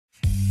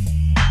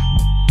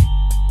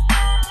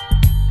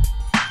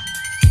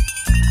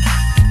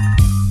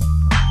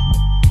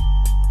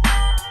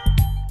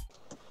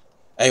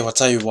Hey, what's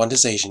up everyone,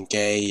 this is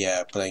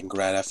AznKei, playing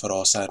Grand Theft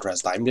Auto San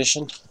Andreas Time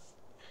Edition.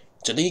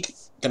 Today,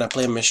 gonna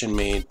play a mission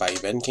made by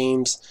Event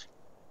Games.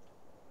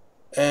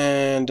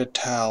 And the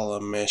title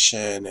of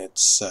mission,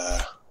 it's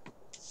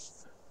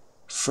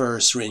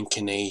First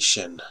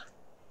Reincarnation.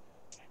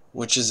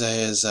 Which is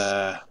his,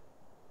 oh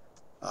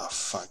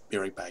fuck, be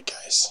right back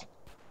guys.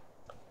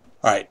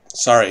 Alright,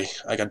 sorry,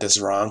 I got this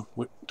wrong.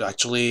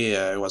 Actually,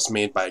 it was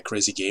made by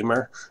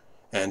TheCrazyGamer.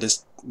 And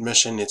this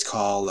mission is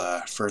called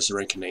First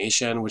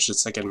Reincarnation, which is the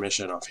second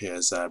mission of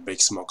his Big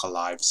Smoke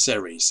Alive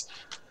series.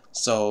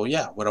 So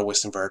yeah, without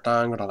wasting further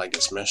time, I'm gonna like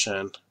this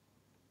mission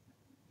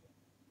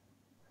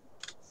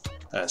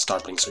and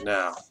start playing so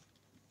now.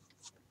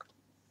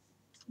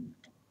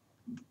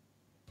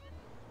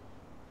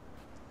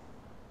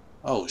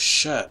 Oh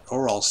shit,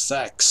 oral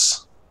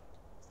sex.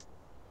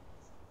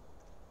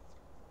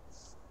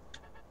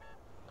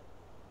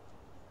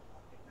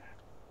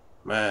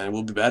 Man, it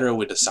would be better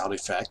with the sound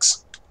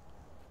effects.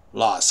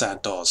 Los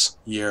Santos,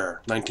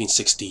 year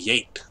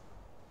 1968.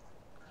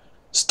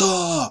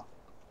 Stop!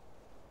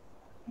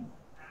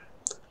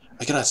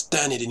 I cannot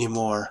stand it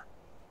anymore.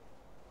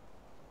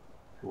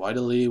 Why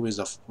the leaf with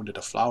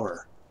the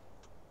flower?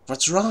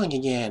 What's wrong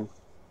again?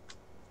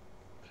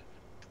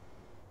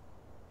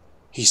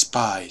 He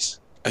spies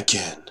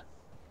again.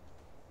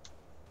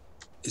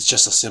 It's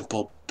just a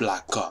simple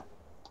black cup.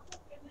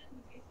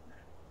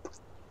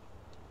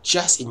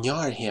 Just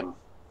ignore him.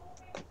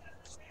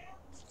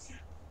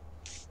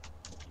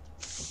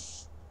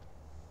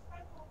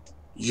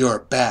 You're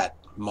bad,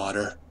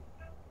 mother.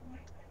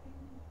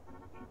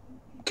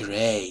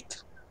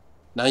 Great.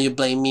 Now you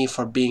blame me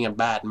for being a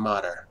bad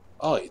mother.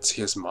 Oh, it's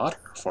his mother?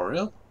 For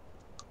real?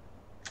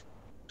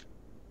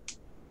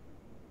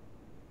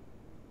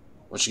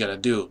 What you gotta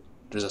do?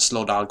 There's a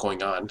slowdown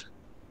going on.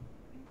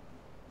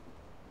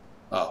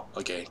 Oh,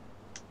 okay.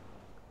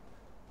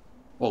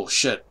 Oh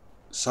shit.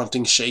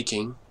 Something's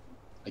shaking.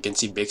 I can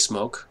see big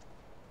smoke.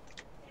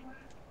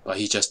 But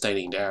he's just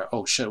standing there.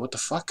 Oh shit, what the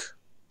fuck?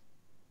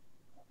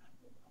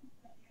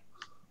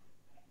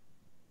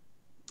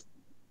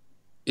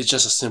 It's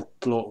just a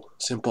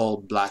simple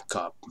black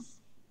cup.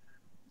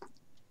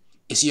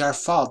 It's your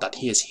fault that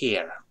he is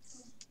here.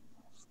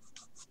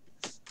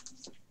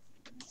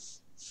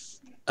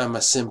 I'm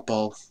a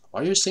simple...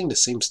 Why are you saying the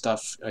same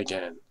stuff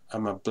again?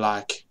 I'm a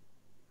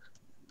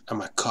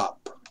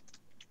cup.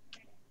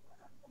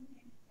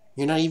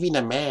 You're not even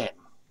a man.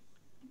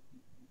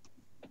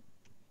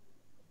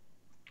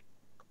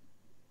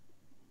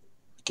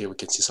 Okay, we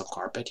can see some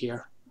carpet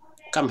here.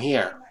 Come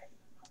here.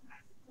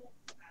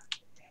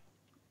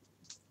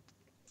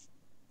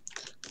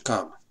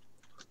 Come.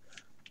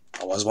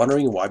 I was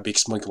wondering why Big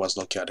Smoke was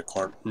looking at the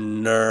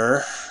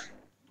corner.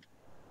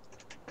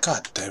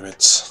 God damn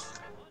it.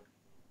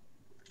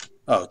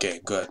 Okay,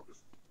 good.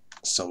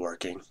 Still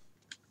working.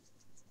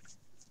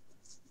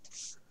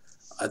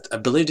 I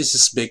believe this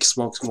is Big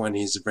Smoke when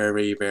he's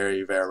very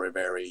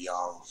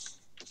young.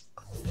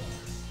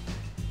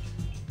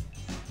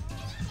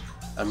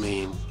 I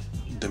mean,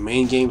 the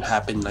main game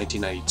happened in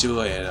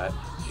 1992 and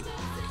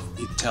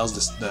it tells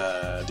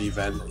the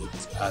event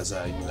as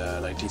in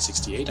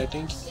 1968, I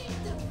think.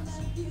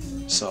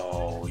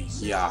 So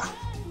yeah.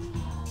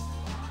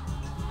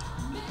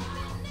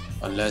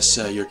 Unless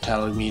you're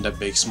telling me that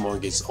Big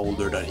Smoke is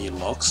older than he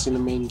looks in the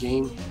main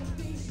game.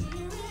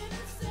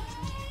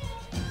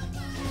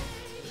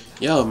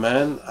 Yo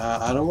man,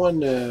 I don't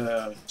want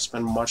to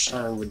spend much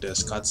time with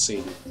this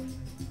cutscene.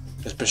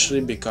 Especially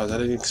because I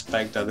didn't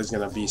expect that there's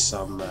gonna be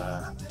some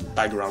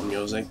background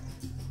music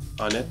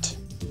on it.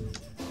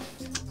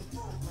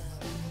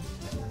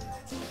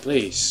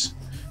 Please,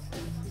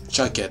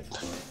 check it.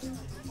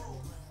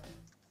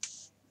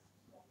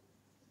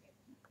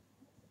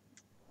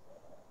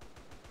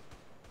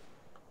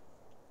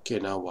 Okay,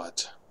 now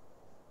what?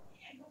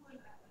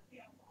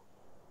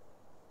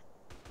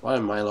 What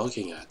am I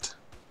looking at?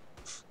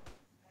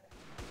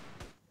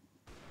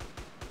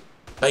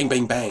 Bang,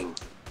 bang, bang.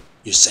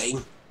 You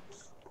saying?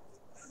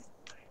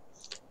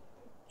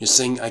 You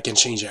saying I can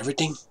change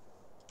everything?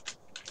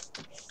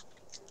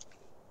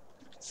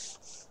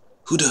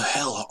 Who the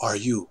hell are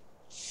you?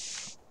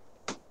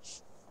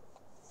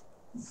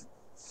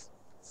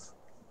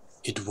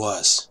 It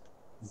was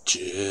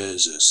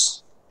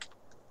Jesus.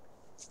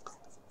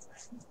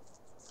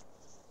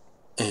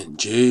 And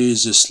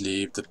Jesus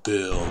left the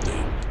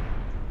building.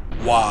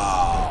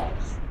 Wow.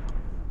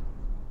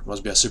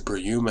 Must be a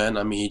superhuman.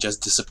 I mean, he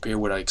just disappeared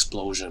with an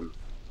explosion.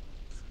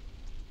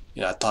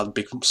 Yeah, I thought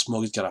Big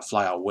Smoke is gonna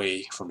fly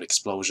away from the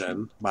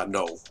explosion, but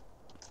no.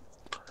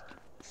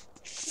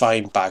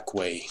 Find back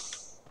way.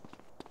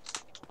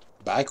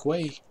 Back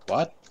way?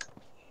 What?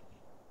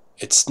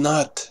 It's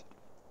not.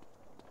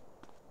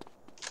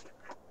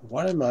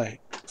 What am I?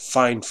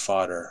 Find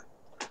father.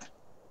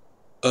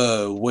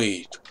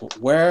 Wait.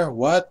 Where?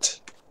 What?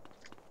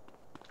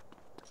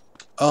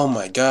 Oh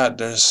my god,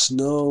 there's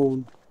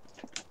no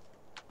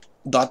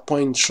dot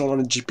point shown on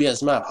the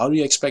GPS map. How do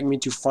you expect me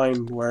to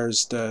find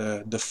where's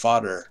the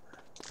father?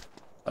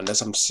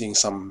 Unless I'm seeing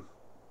some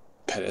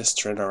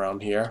pedestrian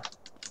around here.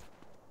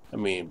 I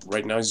mean,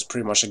 right now it's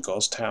pretty much a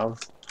ghost town.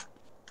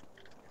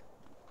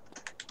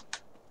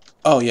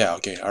 Oh yeah,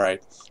 okay,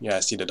 alright. Yeah, I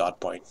see the dot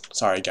point.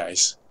 Sorry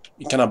guys.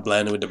 You cannot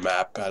blend with the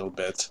map a little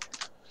bit.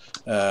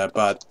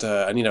 But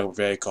I need a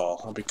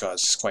vehicle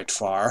because it's quite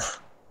far.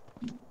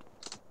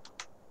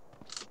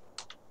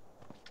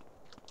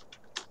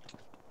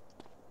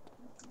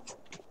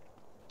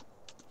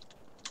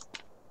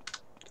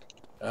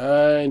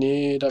 I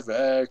need a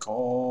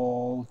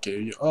vehicle.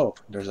 Okay. Oh,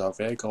 there's a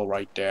vehicle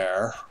right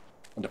there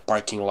in the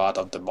parking lot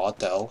of the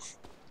motel.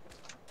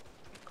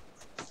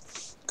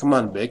 Come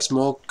on, Big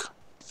Smoke.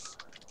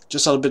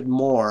 Just a little bit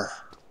more.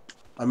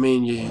 I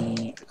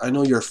mean, I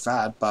know you're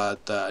fat,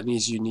 but at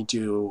least you need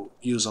to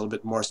use a little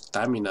bit more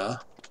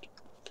stamina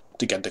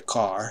to get the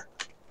car.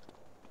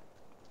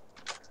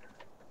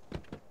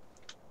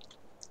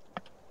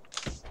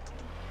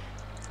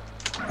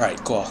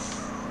 Alright, cool.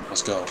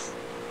 Let's go.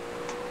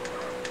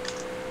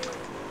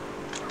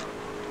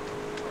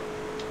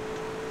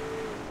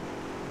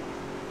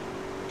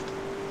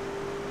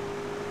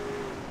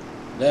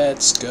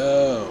 Let's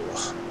go.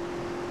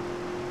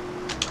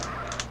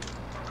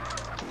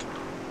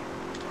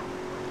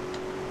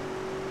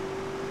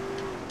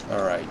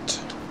 Alright.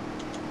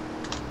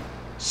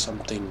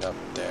 Something up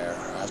there.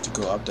 I have to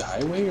go up the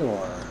highway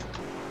or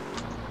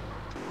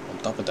on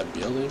top of that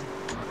building?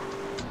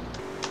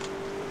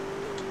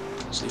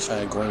 See if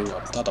I'm going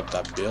on top of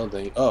that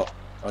building. Oh,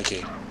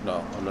 okay.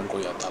 No, I'm not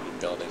going on top of the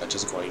building. I'm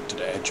just going to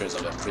the entrance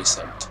of the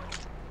precinct.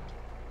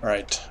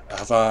 Alright, I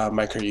have a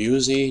micro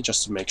Uzi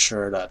just to make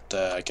sure that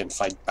I can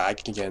fight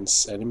back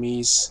against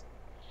enemies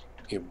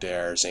if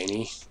there's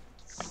any.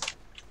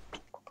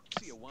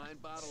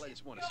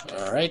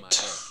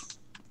 Alright.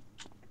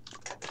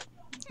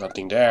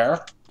 Nothing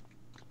there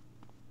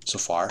so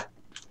far.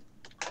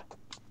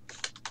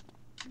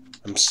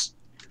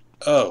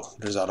 Oh,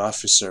 there's an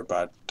officer,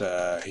 but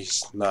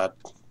he's not,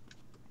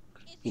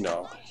 you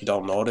know, he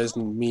don't notice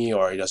me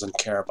or he doesn't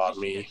care about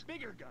me.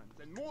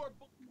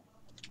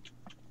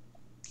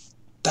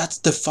 That's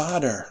the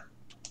father.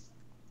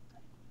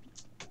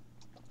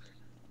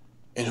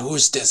 And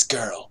who's this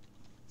girl?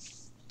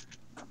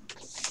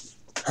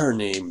 Her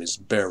name is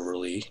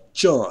Beverly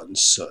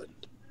Johnson.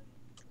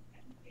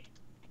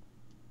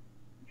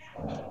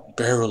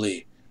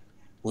 Beverly,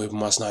 we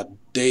must not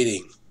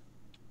dating.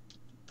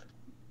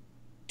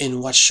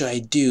 And what should I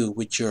do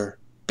with your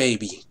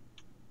baby?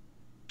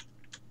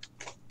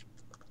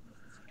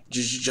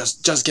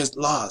 Just get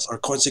lost, or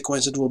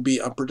consequences will be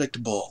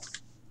unpredictable.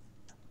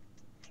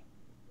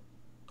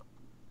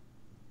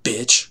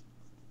 Bitch.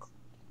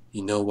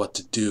 You know what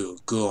to do.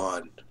 Go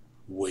on,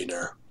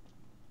 winner.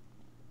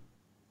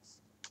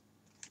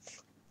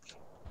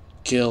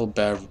 Kill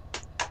Bev.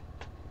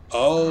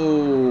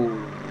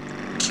 Okay.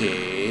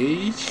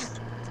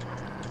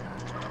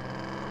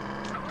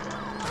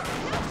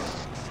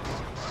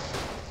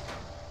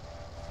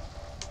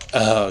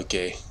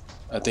 Okay.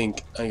 I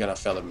think I'm gonna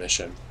fail the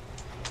mission.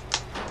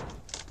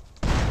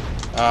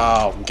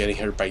 Oh, I'm getting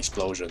hurt by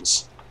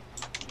explosions.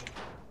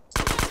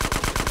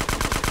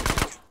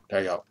 There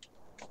you go.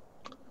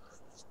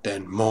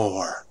 Then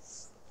more.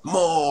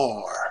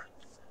 More!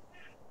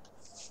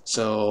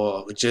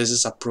 So,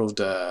 Jesus approved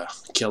the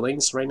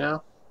killings right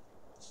now?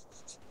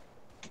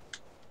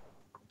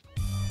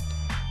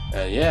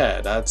 And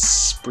yeah,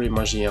 that's pretty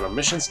much the end of the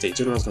mission. Stay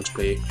tuned, I was going to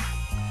play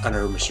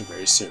another mission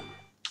very soon.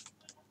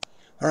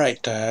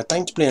 Alright,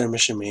 time to play a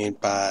mission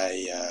made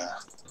by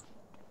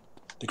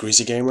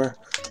TheCrazyGamer.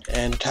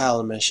 And the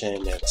title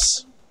mission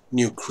is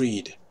New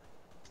Creed,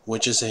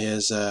 which is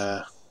his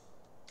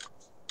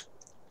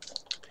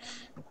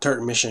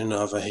third mission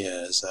of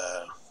his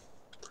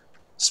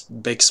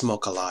Big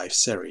Smoke Alive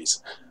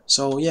series.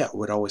 So yeah,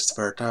 without wasting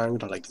further time,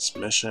 I like this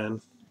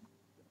mission.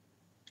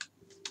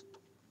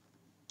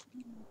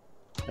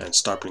 And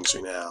start playing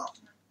right now.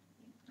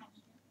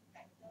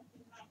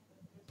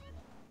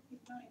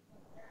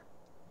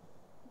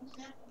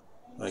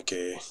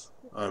 Okay,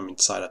 I'm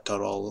inside a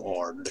tunnel,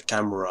 or the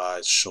camera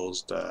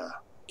shows the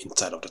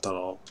inside of the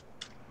tunnel.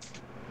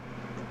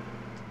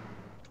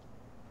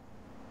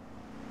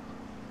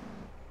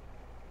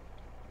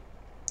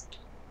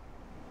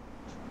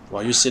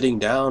 Why are you sitting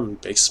down,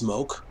 Big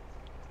Smoke?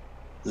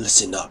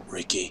 Listen up,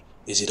 Ricky.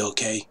 Is it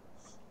okay?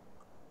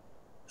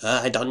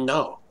 I don't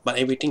know, but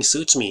everything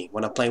suits me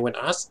when I play with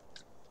us.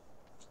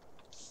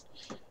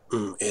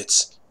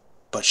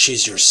 But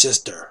she's your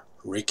sister,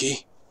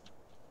 Ricky.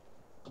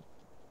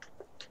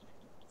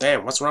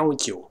 Damn, what's wrong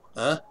with you?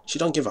 Huh? She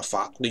don't give a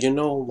fuck. Do you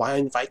know why I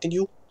invited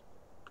you?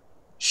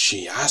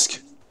 She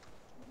asked.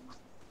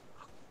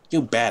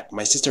 You bet,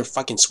 my sister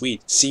fucking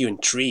sweet. See you in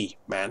 3,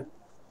 man.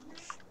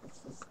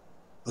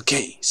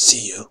 Okay,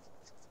 see you.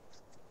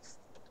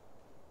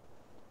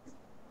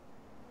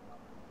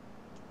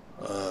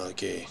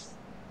 Okay.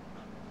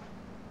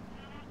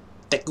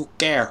 Take good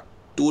care,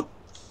 dude.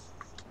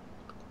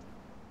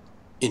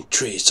 In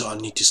 3, so I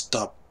need to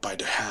stop by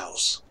the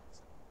house.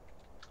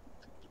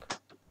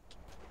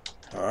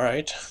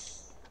 Alright.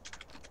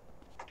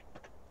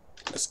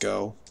 Let's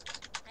go.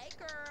 Hey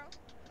girl.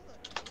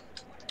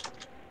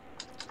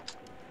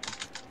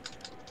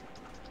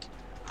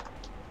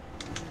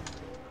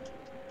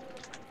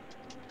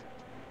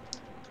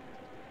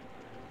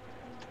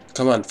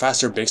 Come on,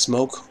 faster, Big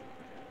Smoke.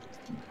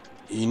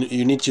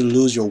 You need to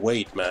lose your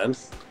weight, man,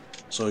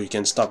 so you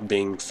can stop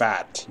being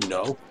fat, you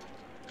know?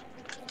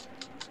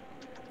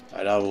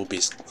 That will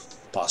be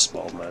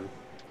possible, man.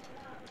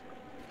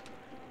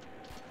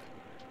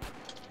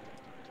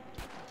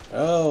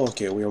 Oh,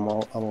 okay, we're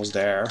almost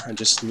there. I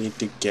just need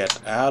to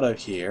get out of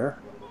here.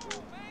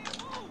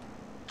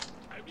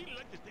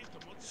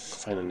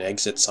 Find an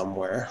exit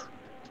somewhere.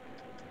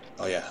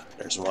 Oh yeah,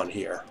 there's one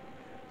here.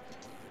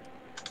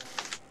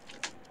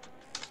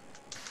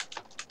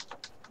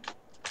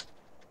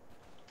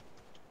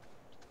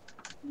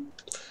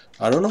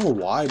 I don't know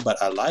why, but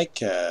I like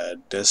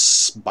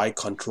this bike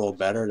control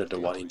better than the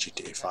one in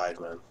GTA 5,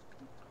 man.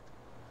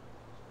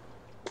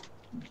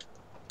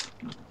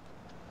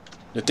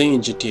 The thing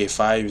in GTA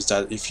 5 is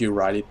that if you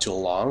ride it too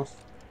long,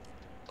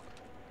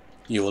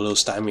 you will lose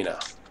stamina.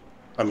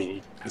 I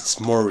mean, it's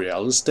more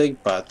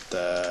realistic, but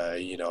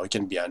you know, it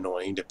can be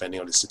annoying depending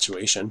on the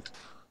situation.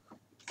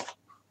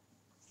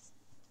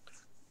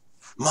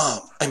 Mom,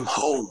 I'm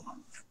home.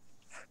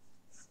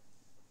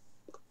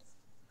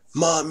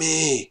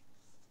 Mommy!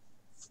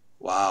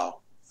 Wow.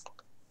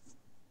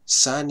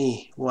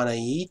 Sonny, wanna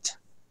eat?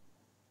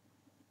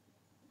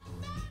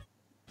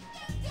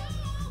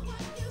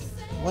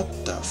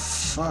 What the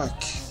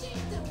fuck?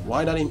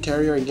 Why that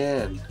interior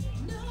again?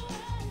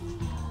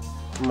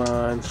 Come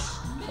on.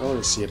 I want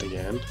to see it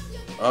again.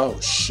 Oh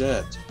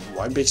shit.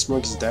 Why Big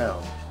Smoke is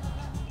down?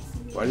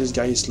 Why this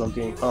guy is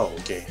looking... Oh,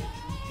 okay.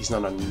 He's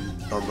not a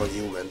normal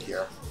human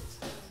here.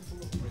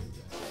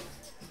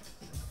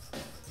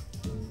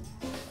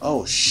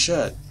 Oh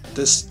shit.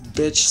 This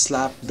bitch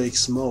slapped Big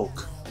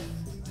Smoke.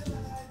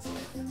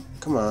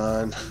 Come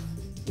on.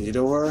 Lead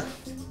over.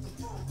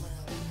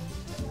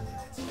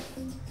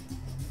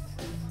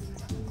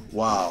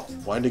 Wow.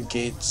 Why the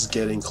gate's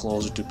getting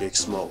closer to Big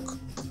Smoke?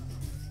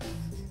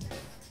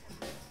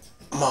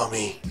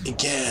 Mommy,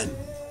 again.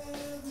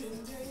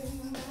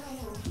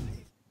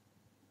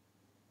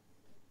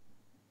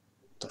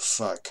 The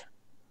fuck?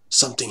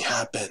 Something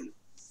happened.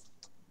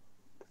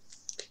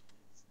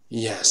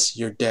 Yes,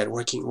 you're dead.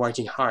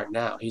 Working hard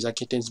now. His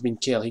kitten's been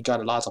killed. He got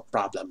a lot of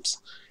problems.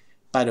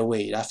 By the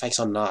way, that affects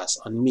on us,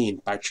 on me in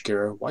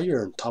particular. Why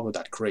you're on top of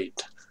that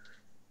crate?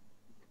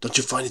 Don't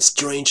you find it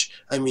strange?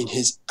 I mean,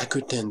 his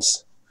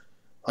acquaintance.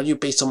 Why do you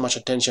pay so much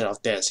attention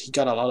of this? He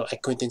got a lot of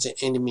acquaintance and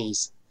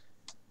enemies.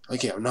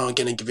 Okay, I'm now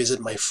gonna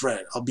visit my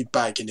friend. I'll be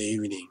back in the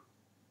evening.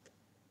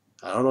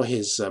 I don't know,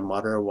 his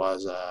mother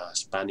was a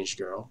Spanish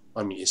girl.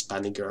 I mean,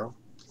 Hispanic girl.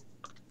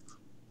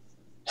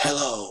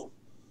 Hello!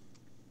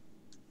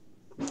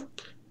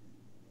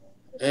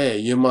 Hey,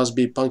 you must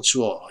be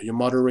punctual. Your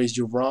mother raised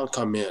you wrong.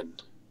 Come in.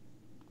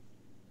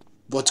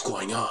 What's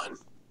going on?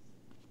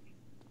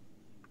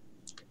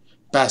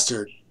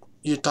 Bastard.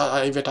 You thought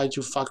I invited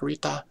you fuck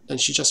Rita? Then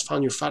she just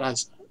found you fat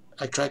as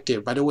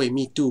attractive. By the way,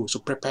 me too. So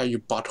prepare your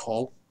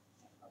butthole.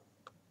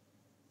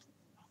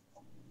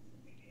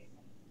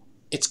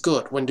 It's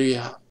good. When do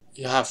you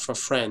have for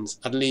friends?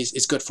 At least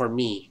it's good for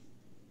me.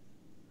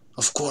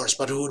 Of course,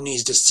 but who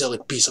needs this silly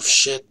piece of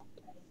shit?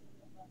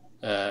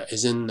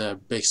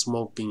 Isn't Big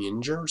Smoke being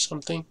injured or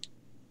something?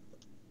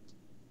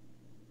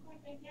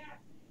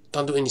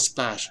 Don't do any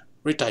splash.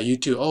 Rita, you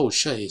too. Oh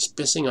shit, he's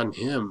pissing on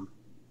him.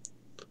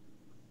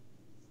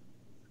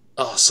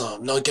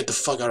 Awesome. Now get the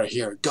fuck out of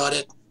here. Got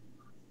it?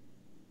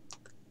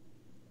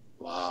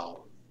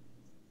 Wow.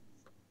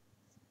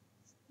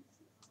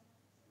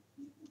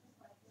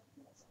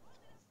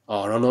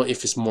 I don't know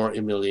if it's more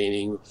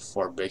humiliating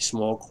for Big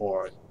Smoke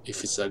or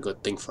if it's a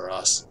good thing for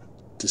us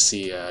to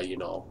see, you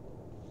know,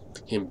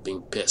 him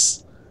being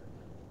pissed.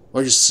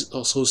 Why are you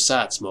so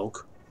sad,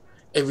 Smoke?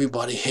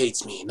 Everybody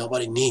hates me.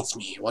 Nobody needs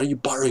me. Why are you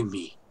bothering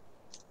me?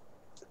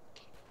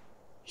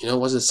 You know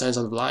what's the sense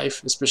of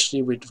life,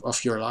 especially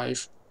of your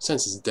life?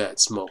 Sense is dead,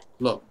 Smoke.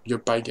 Look, your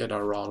bike got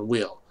a round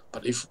wheel,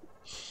 but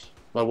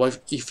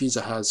what if he has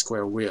a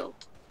square wheel?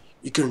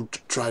 You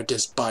couldn't drive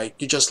this bike.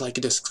 You just like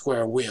this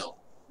square wheel.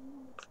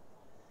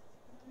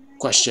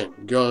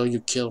 Question: girl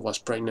you killed was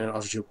pregnant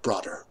of your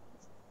brother,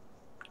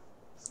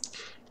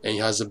 and he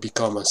has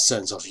become a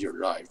sense of your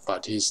life,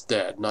 but he's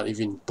dead, not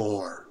even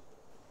born.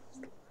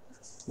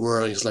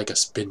 World is like a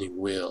spinning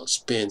wheel,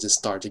 spins and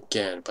starts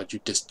again, but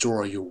you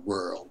destroy your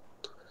world.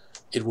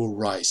 It will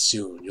rise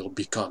soon, you'll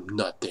become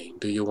nothing.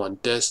 Do you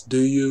want this, do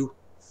you?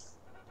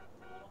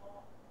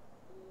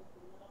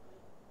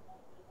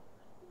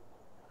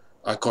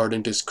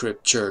 According to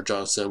scripture,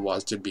 Johnson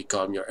was to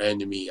become your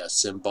enemy, a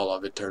symbol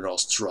of eternal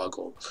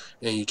struggle.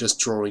 And you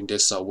just throwing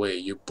this away,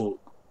 you put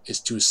his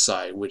two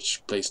sides,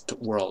 which placed the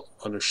world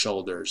on your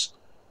shoulders.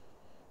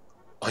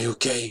 Are you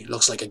okay?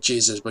 Looks like a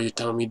Jesus, but you're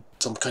telling me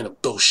some kind of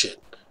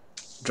bullshit.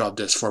 Drop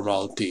this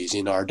formalities.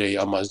 In our day,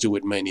 I must do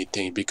with many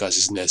things because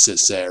it's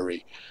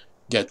necessary.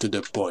 Get to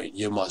the point.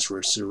 You must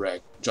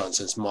resurrect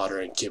Johnson's mother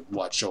and keep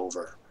watch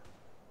over.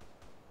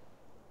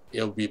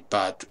 It'll be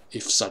bad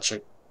if such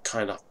a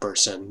kind of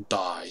person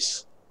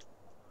dies.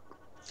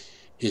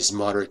 His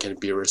mother can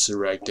be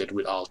resurrected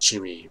with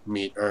alchemy.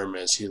 Meet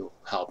Hermes, he'll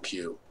help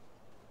you.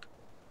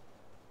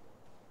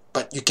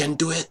 But you can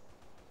do it?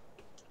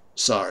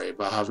 Sorry,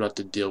 but I have not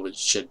to deal with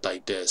shit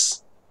like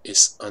this.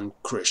 It's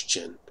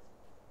unchristian.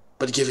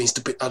 But giving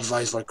stupid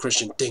advice for a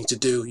Christian thing to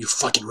do, you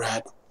fucking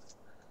rat.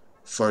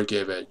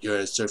 Forgive it, you'll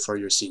answer for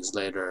your sins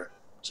later.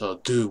 So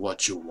do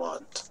what you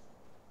want.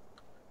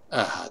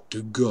 I had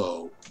to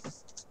go.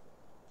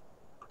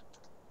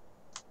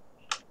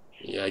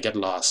 Yeah, I get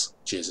lost.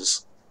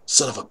 Jesus.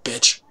 Son of a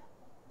bitch.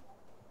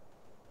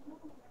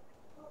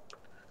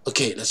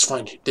 Okay, let's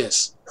find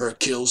this.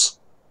 Hercules.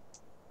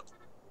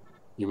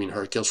 You mean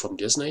Hercules from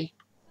Disney?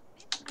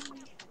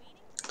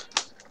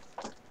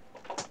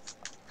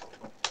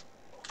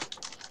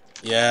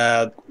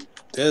 Yeah,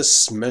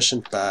 this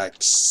mission pack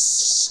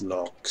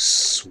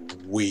looks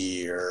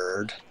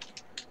weird.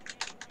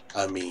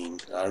 I mean,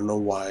 I don't know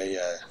why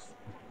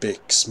Big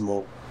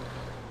Smoke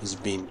is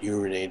being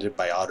urinated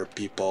by other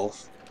people.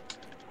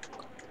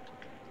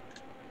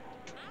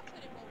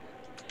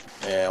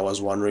 And I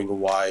was wondering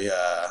why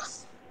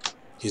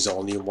he's the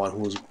only one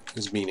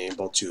who's being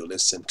able to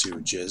listen to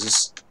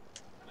Jesus.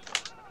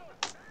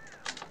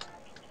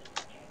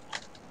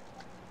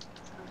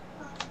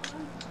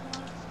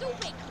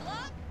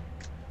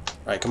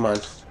 Alright, come on.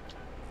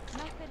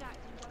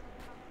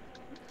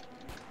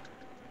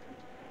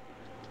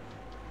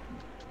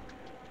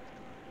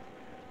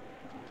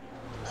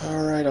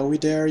 Alright, are we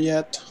there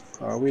yet?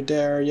 Are we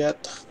there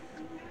yet?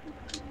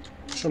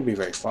 Shouldn't be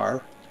very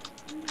far.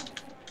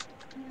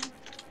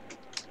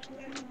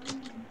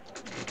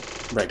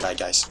 Right,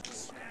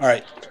 guys.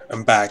 Alright,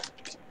 I'm back.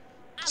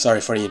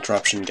 Sorry for the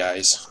interruption,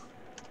 guys.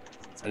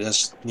 I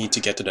just need to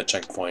get to the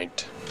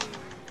checkpoint.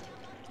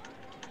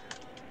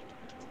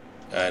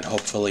 And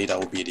hopefully that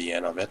will be the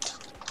end of it.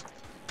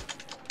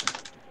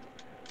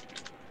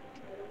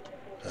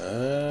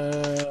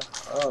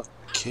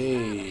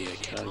 Okay, I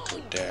can't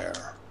go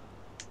there.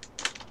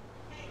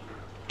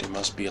 There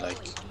must be like...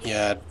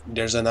 yeah,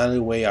 there's an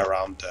alleyway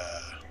around the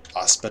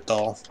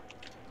hospital,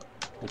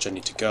 which I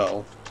need to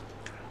go.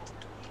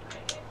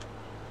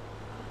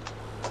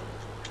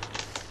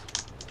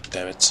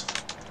 Damn it.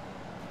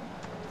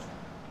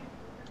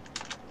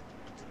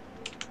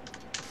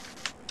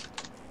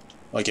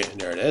 Okay,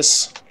 there it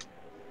is.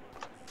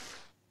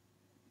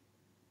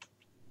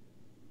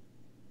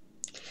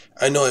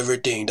 I know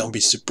everything, don't be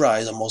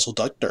surprised, I'm also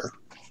doctor.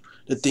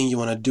 The thing you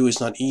want to do is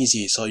not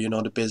easy, so you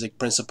know the basic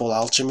principle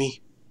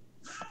alchemy?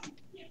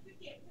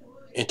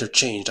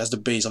 Interchange, that's the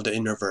base of the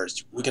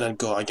universe. We cannot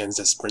go against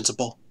this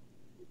principle.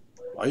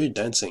 Why are you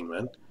dancing,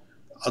 man?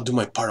 I'll do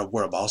my part of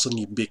work, but I also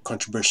need big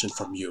contribution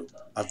from you,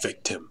 a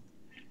victim.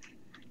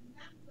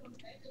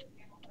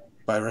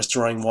 By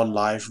restoring one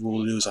life, we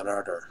will lose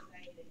another.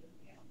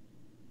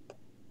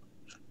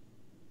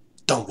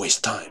 Don't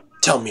waste time.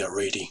 Tell me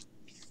already.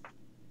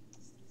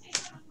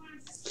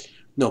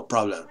 No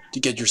problem. To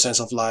get your sense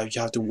of life,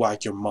 you have to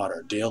whack your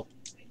mother, deal?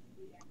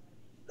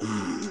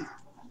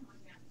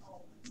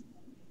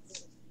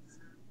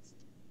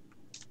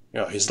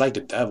 Yeah, he's like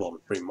the devil,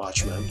 pretty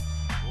much, man.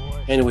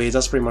 Anyway,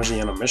 that's pretty much the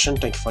end of the mission.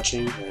 Thank you for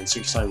watching, and see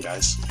you next time,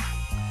 guys.